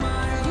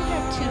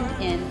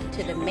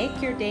to the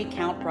Make Your Day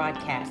Count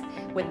broadcast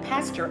with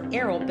Pastor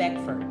Errol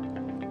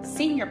Beckford,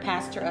 Senior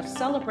Pastor of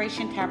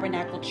Celebration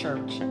Tabernacle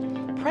Church,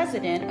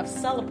 President of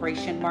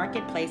Celebration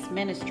Marketplace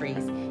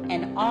Ministries,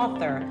 and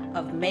author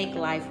of Make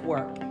Life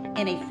Work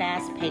in a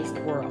Fast-Paced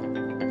World.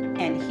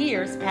 And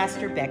here's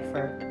Pastor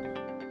Beckford.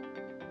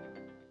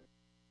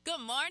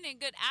 Good morning,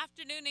 good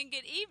afternoon, and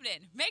good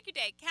evening. Make your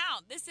day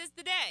count. This is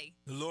the day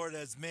the Lord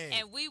has made.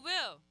 and we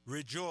will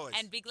Rejoice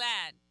and be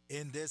glad.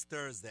 in this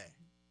Thursday.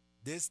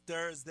 This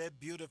Thursday,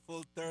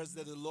 beautiful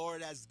Thursday, the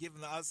Lord has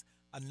given us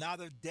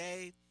another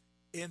day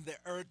in the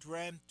earth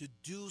realm to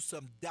do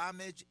some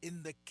damage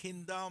in the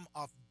kingdom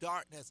of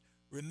darkness.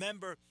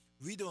 Remember,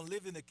 we don't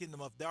live in the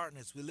kingdom of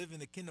darkness. We live in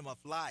the kingdom of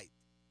light.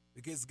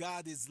 Because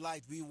God is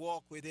light, we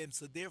walk with him.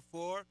 So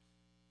therefore,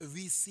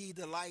 we see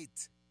the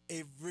light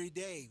every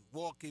day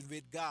walking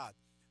with God.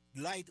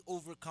 Light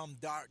overcome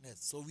darkness.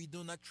 So we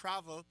do not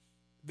travel.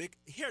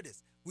 Hear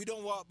this. We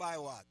don't walk by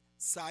what?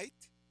 Sight.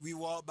 We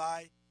walk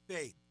by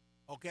faith.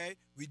 Okay?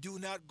 We do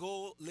not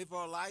go live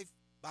our life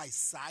by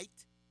sight.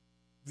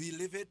 We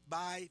live it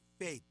by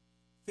faith.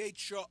 Faith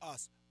show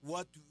us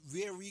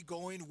where we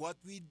going, what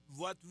we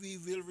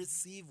will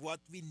receive, what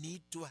we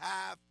need to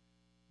have.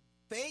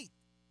 Faith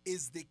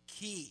is the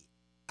key,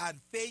 and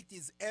faith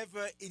is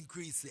ever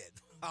increasing.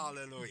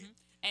 Hallelujah.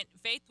 And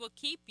faith will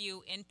keep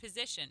you in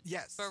position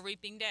Yes. for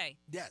reaping day.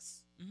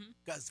 Yes.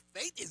 Because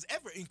faith is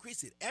ever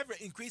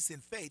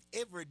increasing faith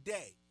every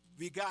day.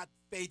 We got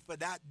faith for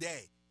that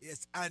day.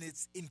 Yes, and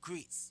it's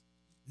increased.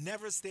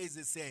 Never stays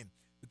the same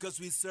because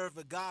we serve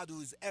a God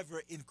who is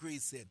ever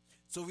increasing.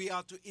 So we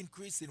are to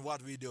increase in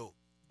what we do.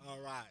 All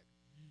right.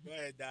 Go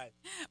ahead, Dad.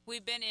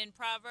 We've been in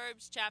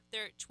Proverbs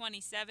chapter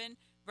 27,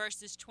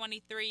 verses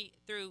 23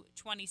 through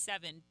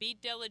 27. Be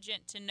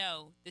diligent to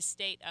know the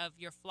state of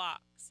your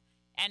flocks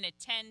and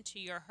attend to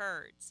your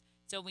herds.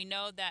 So we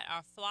know that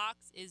our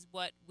flocks is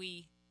what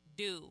we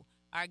do,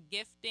 our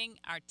gifting,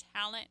 our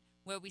talent,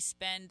 where we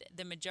spend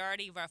the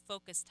majority of our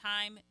focused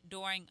time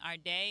during our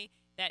day,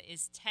 that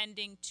is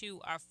tending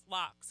to our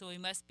flock. So we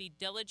must be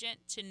diligent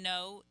to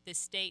know the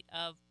state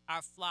of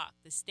our flock,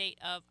 the state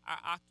of our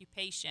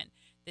occupation,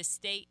 the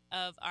state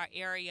of our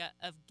area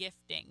of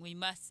gifting. We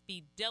must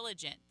be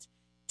diligent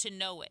to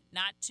know it,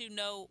 not to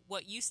know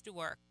what used to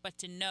work, but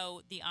to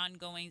know the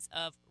ongoings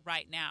of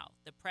right now,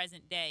 the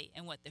present day,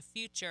 and what the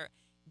future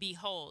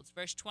beholds.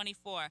 Verse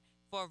 24,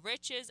 for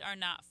riches are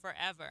not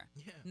forever,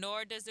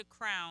 nor does a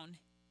crown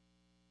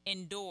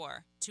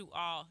endure to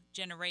all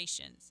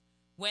generations.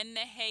 When the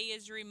hay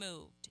is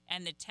removed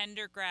and the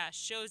tender grass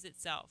shows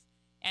itself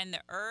and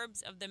the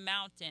herbs of the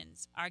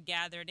mountains are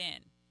gathered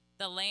in,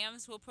 the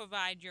lambs will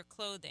provide your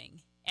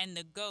clothing and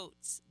the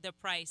goats the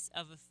price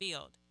of a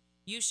field.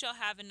 You shall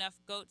have enough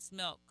goat's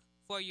milk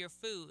for your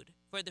food,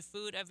 for the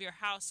food of your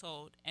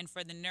household, and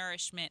for the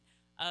nourishment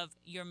of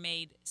your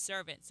maid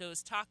servant. So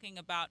it's talking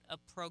about a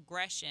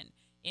progression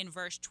in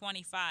verse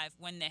 25.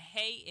 When the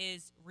hay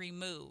is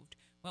removed,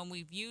 when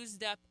we've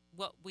used up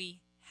what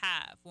we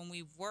have, when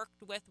we've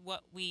worked with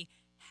what we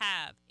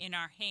have in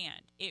our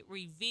hand, it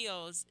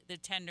reveals the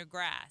tender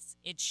grass.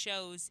 It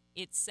shows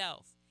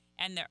itself.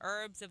 And the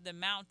herbs of the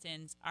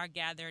mountains are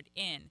gathered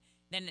in.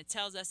 Then it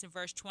tells us in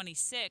verse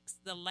 26,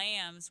 the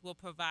lambs will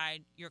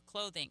provide your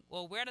clothing.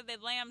 Well, where do the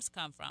lambs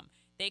come from?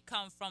 They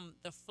come from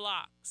the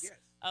flocks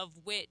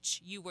of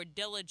which you were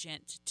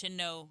diligent to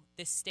know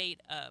the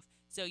state of.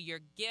 So your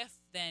gift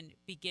then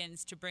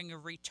begins to bring a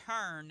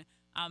return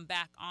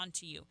back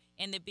onto you.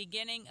 In the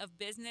beginning of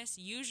business,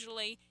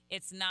 usually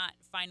it's not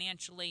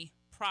financially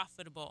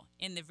profitable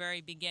in the very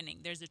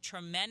beginning. There's a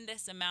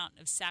tremendous amount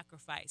of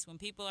sacrifice. When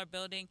people are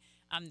building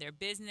their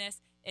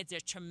business, it's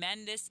a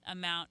tremendous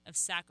amount of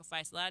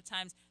sacrifice. A lot of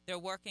times they're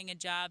working a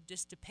job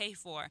just to pay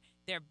for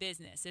their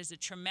business. There's a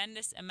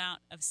tremendous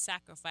amount of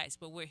sacrifice,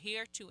 but we're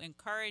here to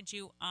encourage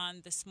you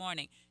on this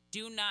morning.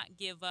 Do not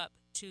give up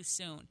too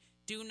soon.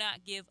 Do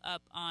not give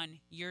up on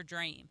your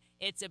dream.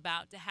 It's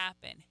about to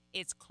happen.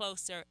 It's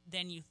closer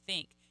than you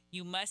think.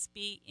 You must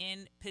be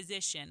in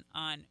position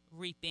on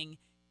reaping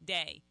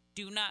day.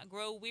 Do not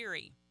grow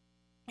weary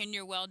in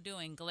your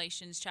well-doing.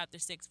 Galatians chapter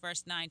 6,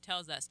 verse 9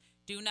 tells us,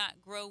 do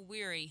not grow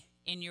weary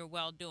in your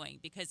well-doing,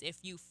 because if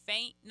you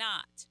faint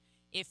not,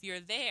 if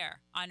you're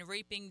there on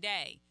reaping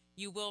day,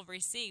 you will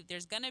receive.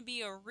 There's going to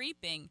be a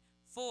reaping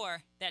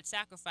for that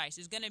sacrifice.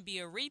 There's going to be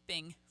a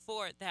reaping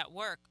for that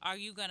work. Are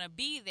you going to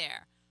be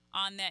there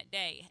on that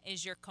day?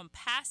 Is your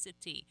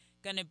capacity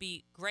going to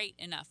be great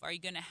enough? Are you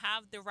going to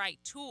have the right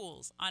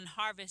tools on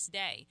harvest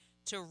day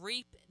to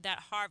reap that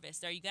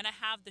harvest? Are you going to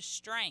have the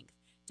strength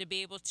to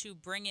be able to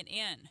bring it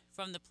in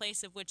from the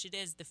place of which it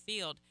is, the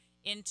field,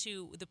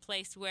 into the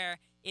place where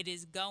it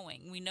is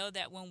going? We know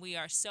that when we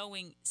are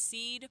sowing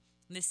seed,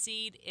 the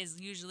seed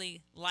is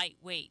usually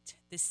lightweight.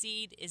 The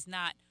seed is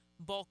not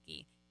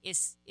bulky.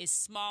 Is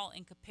small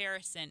in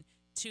comparison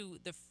to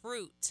the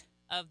fruit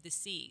of the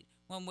seed.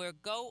 When we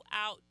go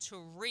out to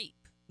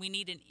reap, we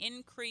need an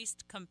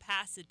increased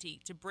capacity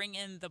to bring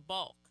in the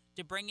bulk,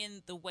 to bring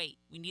in the weight.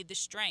 We need the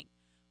strength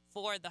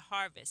for the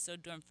harvest. So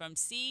from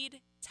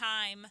seed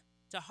time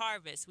to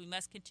harvest, we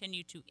must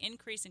continue to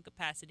increase in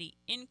capacity,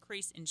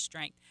 increase in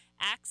strength,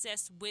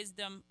 access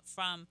wisdom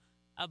from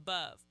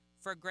above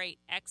for great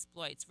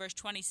exploits. Verse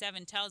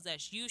 27 tells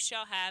us, you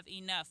shall have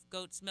enough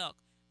goat's milk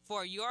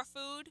for your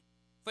food,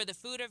 for the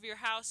food of your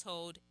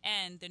household,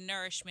 and the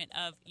nourishment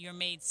of your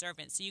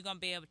maidservants. So you're going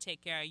to be able to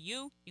take care of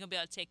you, you're going to be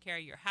able to take care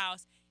of your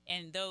house,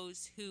 and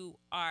those who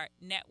are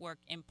network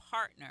and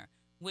partner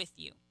with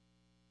you.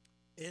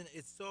 And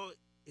it's so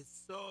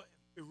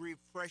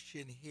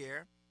refreshing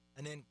here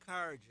and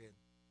encouraging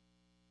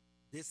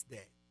this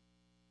day.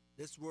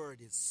 This word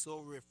is so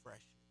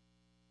refreshing,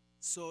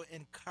 so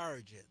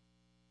encouraging.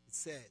 It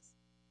says,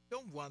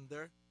 don't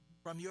wander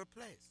from your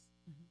place.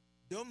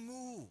 Don't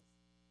move.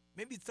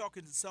 Maybe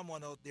talking to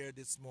someone out there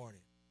this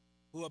morning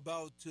who are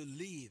about to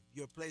leave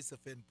your place of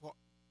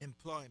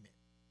employment.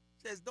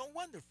 Says, don't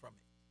wander from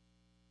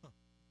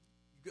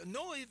it.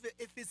 No,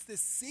 if it's the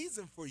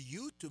season for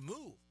you to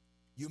move,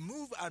 you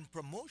move on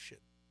promotion.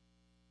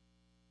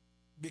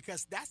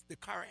 Because that's the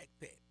correct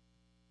thing.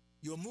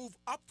 You'll move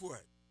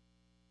upward.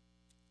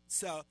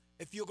 So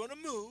if you're going to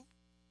move,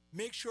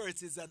 make sure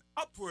it is an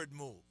upward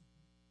move.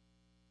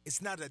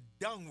 It's not a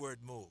downward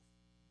move.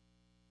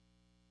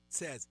 It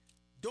says,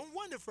 don't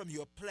wander from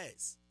your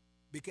place.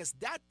 Because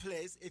that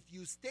place, if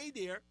you stay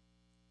there,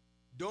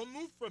 don't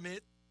move from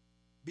it,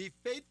 be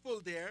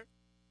faithful there,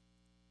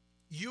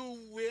 you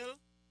will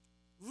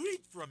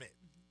reap from it.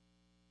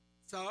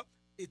 So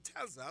it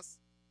tells us,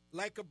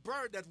 like a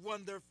bird that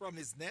wandered from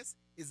his nest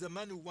is a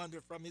man who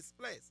wandered from his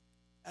place.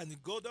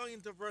 And go down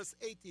into verse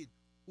 18.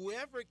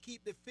 Whoever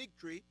keep the fig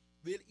tree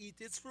will eat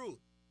its fruit.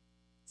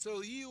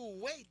 So he who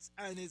waits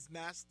on his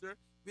master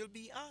will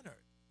be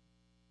honored.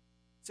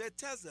 So it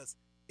tells us,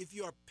 if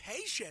you are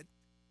patient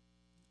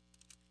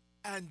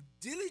and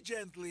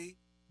diligently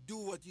do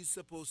what you're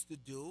supposed to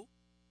do,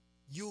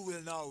 you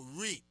will now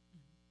reap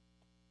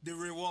the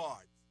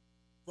rewards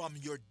from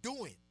your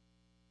doing.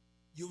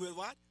 You will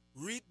what?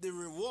 Reap the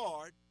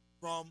reward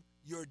from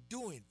your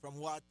doing, from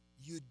what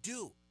you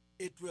do.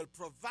 It will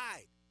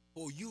provide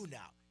for you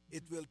now.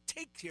 It will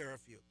take care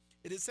of you.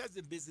 It says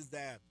in business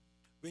that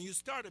when you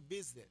start a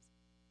business,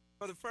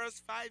 for the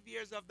first 5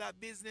 years of that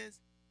business,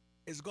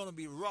 it's going to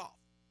be rough.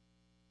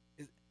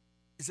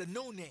 It's a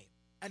no name.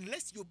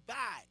 Unless you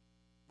buy,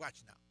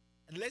 watch now,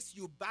 unless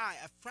you buy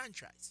a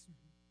franchise.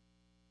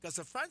 Because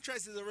a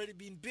franchise is already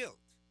being built.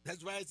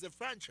 That's why it's a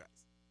franchise.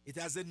 It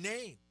has a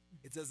name.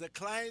 It has a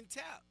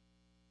clientele.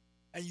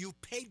 And you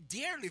pay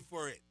dearly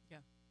for it. Yeah.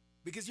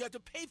 Because you have to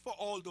pay for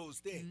all those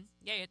things.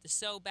 Yeah, you have to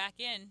sew back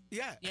in.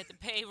 Yeah. You have to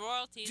pay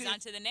royalties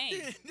onto the name.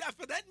 Yeah,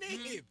 for that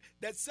name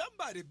that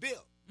somebody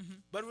built.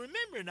 But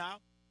remember now,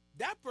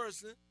 that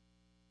person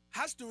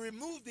has to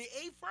remove the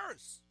A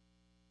first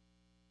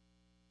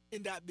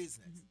in that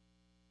business.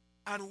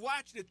 And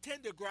watch the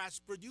tender grass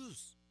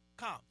produce,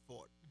 come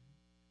forth.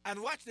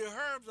 And watch the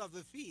herbs of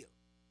the field,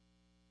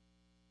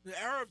 the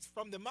herbs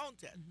from the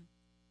mountain.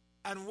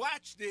 And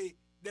watch the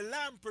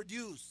lamb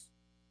produce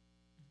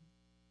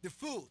the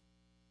food.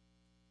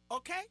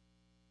 Okay?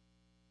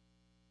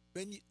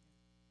 When you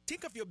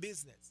think of your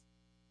business,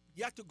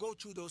 you have to go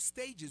through those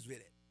stages with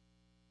it.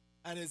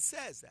 And it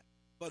says that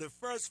for the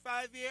first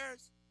 5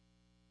 years,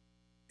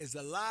 it's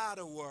a lot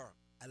of work,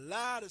 a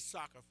lot of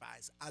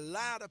sacrifice, a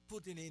lot of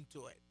putting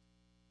into it.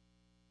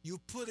 You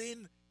put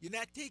in, you're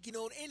not taking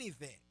on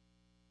anything.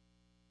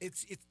 It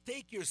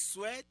takes your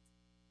sweat,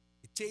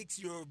 it takes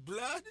your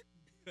blood,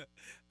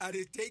 and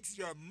it takes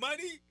your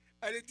money,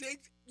 and it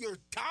takes your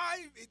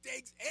time, it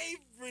takes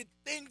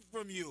everything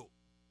from you.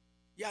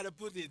 You got to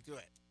put into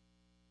it.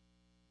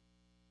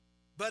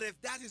 But if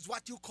that is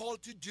what you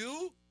called to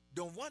do,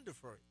 don't wonder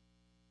for it.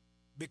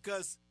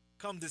 Because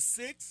come the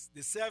 6th,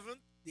 the 7th,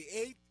 the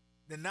 8th,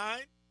 the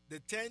 9th, the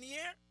 10th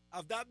year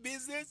of that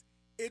business,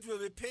 it will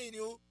be paying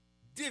you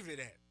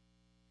dividend.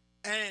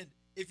 And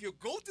if you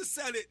go to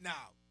sell it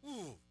now,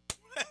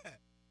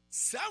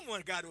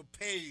 someone got to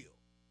pay you.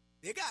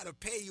 They got to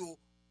pay you.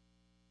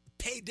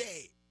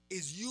 Payday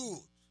is huge.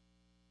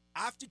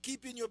 After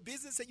keeping your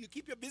business, and you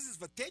keep your business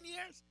for 10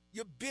 years,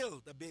 you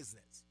build a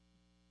business.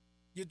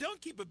 You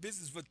don't keep a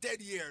business for 10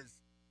 years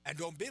and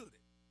don't build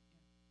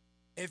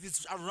it. If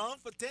it's around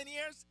for 10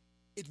 years,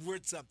 it's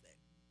worth something.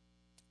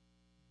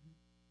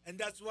 And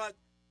that's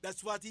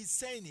what he's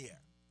saying here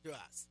to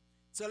us.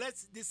 So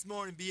let's this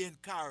morning be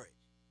encouraged.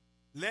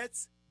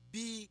 Let's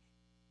be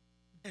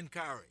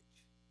encouraged.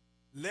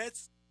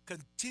 Let's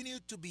continue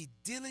to be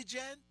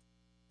diligent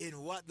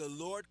in what the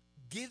Lord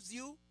gives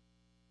you,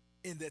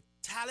 in the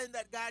talent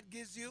that God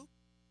gives you.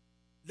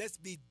 Let's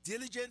be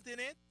diligent in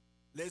it.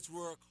 Let's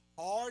work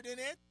hard in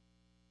it.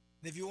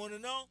 And if you want to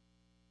know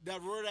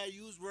that word I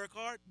use, work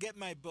hard, get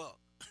my book.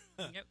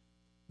 Yep.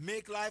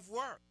 Make Life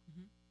Work.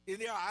 In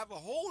there, I have a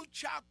whole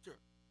chapter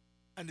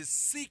on the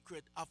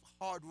secret of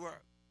hard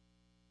work,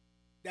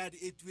 that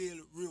it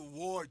will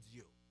reward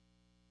you.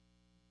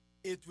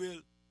 It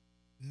will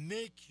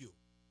make you.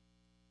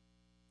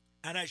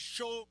 And I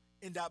show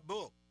in that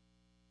book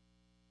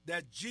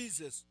that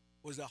Jesus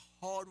was a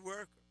hard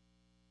worker.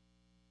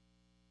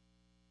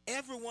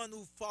 Everyone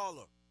who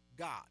followed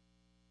God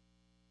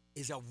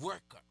is a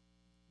worker,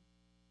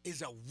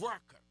 is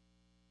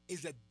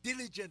a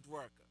diligent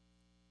worker.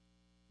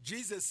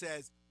 Jesus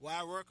says, why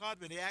I work hard?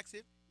 When they ask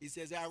him, he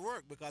says, I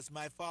work because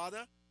my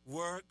Father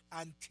worked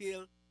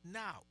until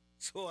now.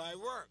 So I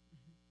work.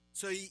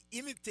 So he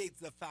imitates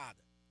the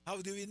Father. How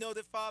do we know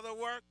the Father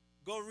worked?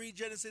 Go read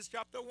Genesis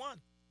chapter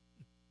 1.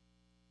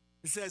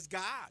 It says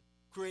God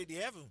created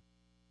the heaven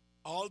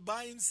all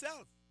by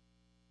himself.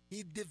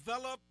 He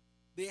developed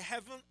the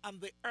heaven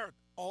and the earth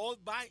all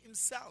by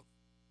himself.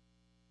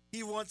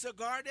 He wants a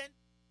garden.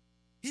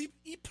 He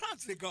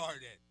plants the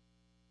garden.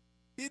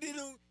 He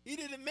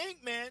didn't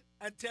make man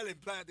and tell him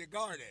plant the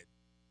garden.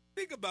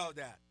 Think about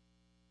that.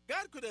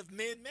 God could have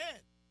made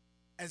man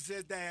and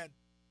said that,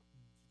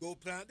 go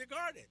plant the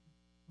garden.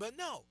 But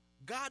no,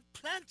 God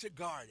plants a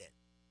garden.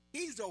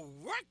 He's a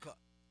worker.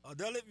 Oh,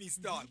 don't let me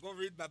start. Go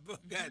read my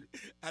book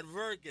and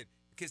working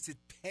because it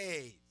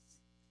pays.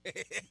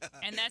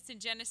 And that's in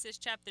Genesis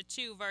chapter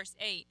 2, verse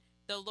 8.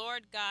 The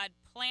Lord God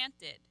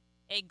planted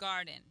a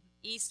garden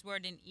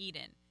eastward in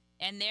Eden,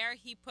 and there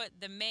he put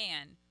the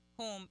man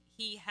whom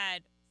he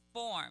had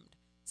formed.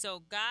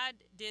 So God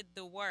did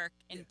the work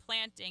in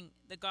planting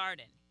the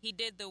garden. He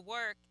did the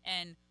work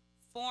in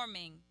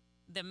forming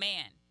the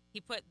man.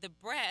 He put the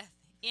breath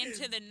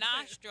into the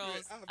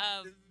nostrils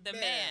of the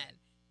man.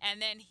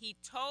 And then he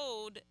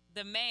told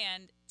the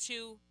man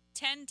to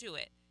tend to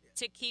it,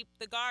 to keep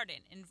the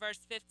garden. In verse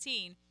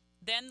 15,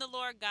 then the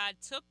Lord God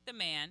took the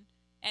man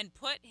and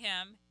put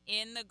him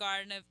in the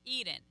Garden of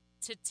Eden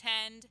to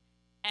tend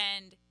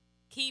and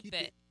keep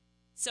it.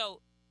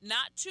 So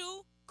not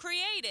to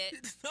create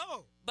it,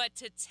 no, but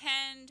to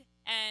tend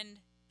and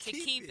to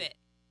keep it.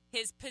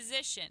 His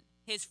position,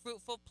 his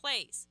fruitful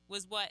place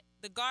was what?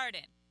 The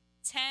garden.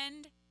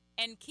 Tend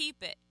and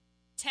keep it.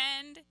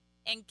 Tend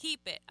and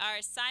keep it. Our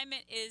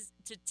assignment is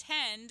to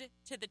tend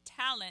to the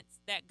talents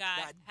that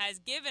God has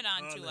given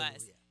unto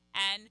us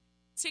and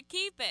to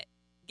keep it.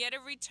 Get a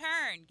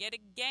return, get a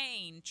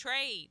gain,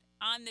 trade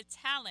on the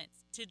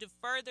talents to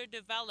further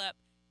develop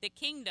the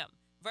kingdom.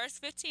 Verse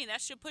 15,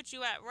 that should put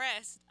you at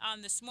rest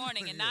on this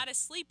morning, and not a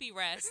sleepy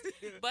rest,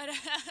 but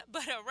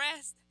a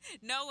rest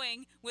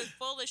knowing with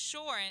full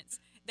assurance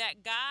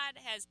that God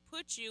has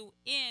put you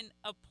in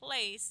a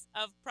place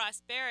of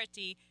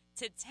prosperity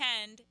to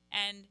tend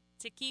and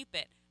to keep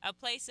it, a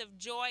place of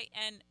joy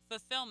and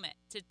fulfillment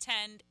to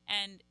tend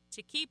and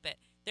to keep it.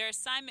 Their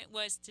assignment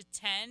was to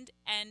tend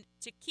and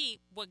to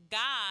keep what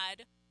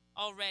God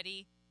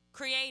already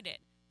created,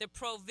 the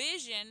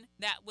provision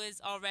that was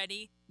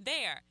already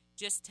there.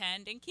 Just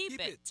tend and keep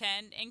it.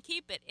 Tend and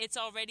keep it. It's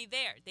already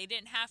there. They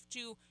didn't have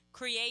to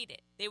create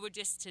it. They were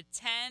just to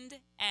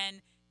tend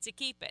and to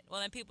keep it. Well,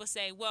 then people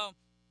say, well,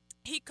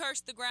 he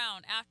cursed the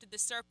ground after the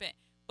serpent.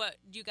 But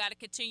you got to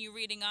continue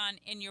reading on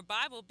in your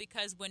Bible,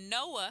 because when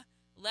Noah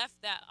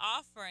left that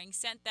offering,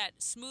 sent that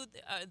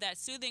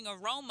soothing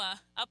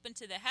aroma up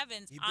into the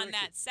heavens on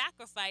that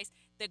sacrifice,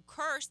 the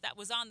curse that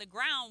was on the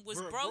ground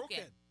was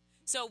broken.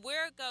 So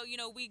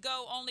we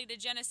go only to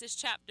Genesis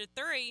chapter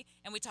 3,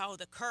 and we talk,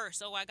 the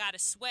curse. Oh, I got to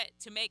sweat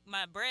to make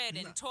my bread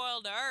and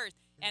toil the earth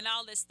and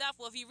all this stuff.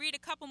 Well, if you read a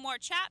couple more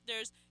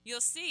chapters, you'll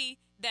see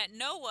that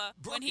Noah,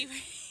 when the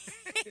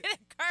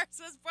curse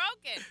was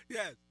broken.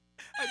 Yes.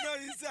 I know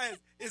he says,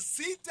 it's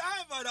seed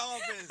time on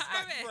harvest,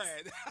 my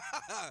friend.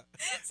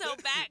 So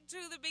back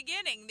to the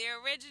beginning, the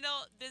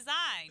original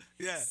design.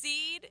 Yeah.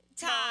 Seed,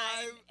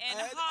 time, and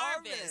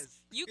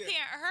harvest. You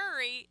can't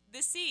hurry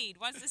the seed.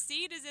 Once the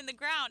seed is in the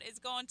ground, it's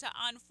going to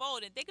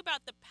unfold. And think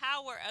about the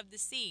power of the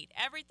seed.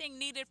 Everything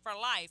needed for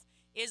life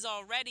is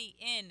already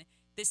in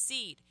the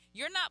seed.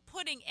 You're not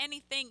putting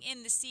anything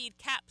in the seed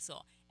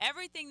capsule.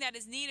 Everything that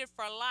is needed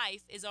for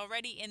life is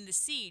already in the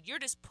seed. You're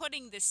just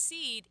putting the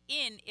seed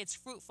in its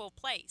fruitful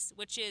place,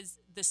 which is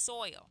the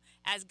soil,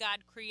 as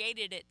God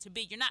created it to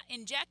be. You're not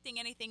injecting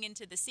anything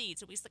into the seed.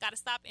 So we still got to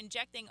stop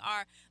injecting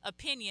our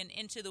opinion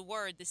into the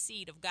word, the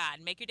seed of God.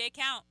 Make your day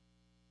count.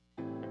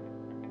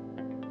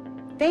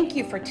 Thank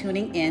you for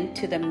tuning in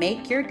to the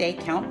Make Your Day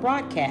Count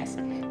broadcast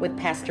with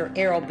Pastor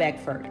Errol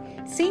Beckford,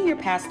 Senior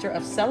Pastor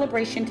of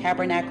Celebration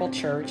Tabernacle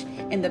Church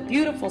in the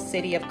beautiful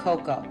city of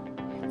Cocoa.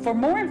 For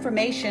more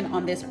information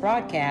on this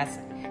broadcast,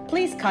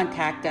 please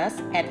contact us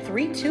at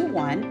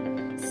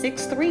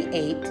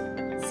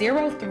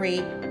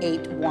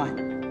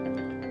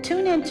 321-638-0381.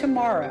 Tune in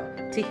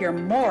tomorrow to hear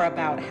more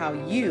about how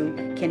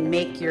you can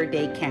make your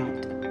day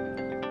count.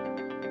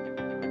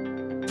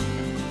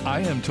 I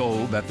am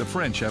told that the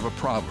French have a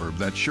proverb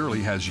that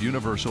surely has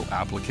universal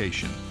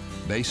application.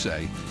 They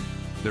say,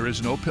 there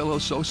is no pillow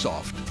so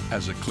soft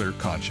as a clear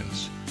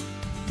conscience.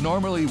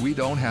 Normally, we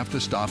don't have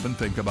to stop and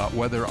think about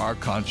whether our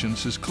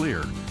conscience is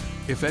clear.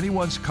 If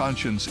anyone's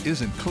conscience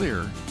isn't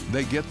clear,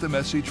 they get the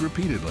message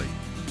repeatedly.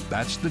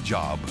 That's the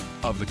job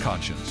of the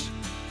conscience.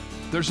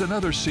 There's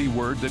another C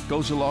word that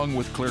goes along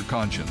with clear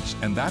conscience,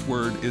 and that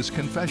word is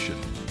confession.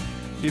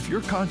 If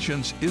your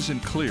conscience isn't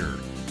clear,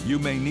 you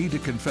may need to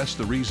confess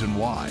the reason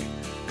why.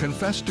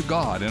 Confess to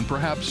God and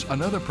perhaps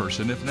another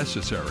person if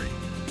necessary.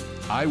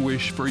 I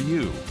wish for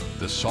you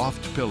the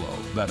soft pillow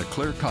that a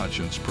clear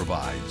conscience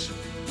provides.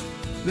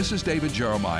 This is David Jeremiah.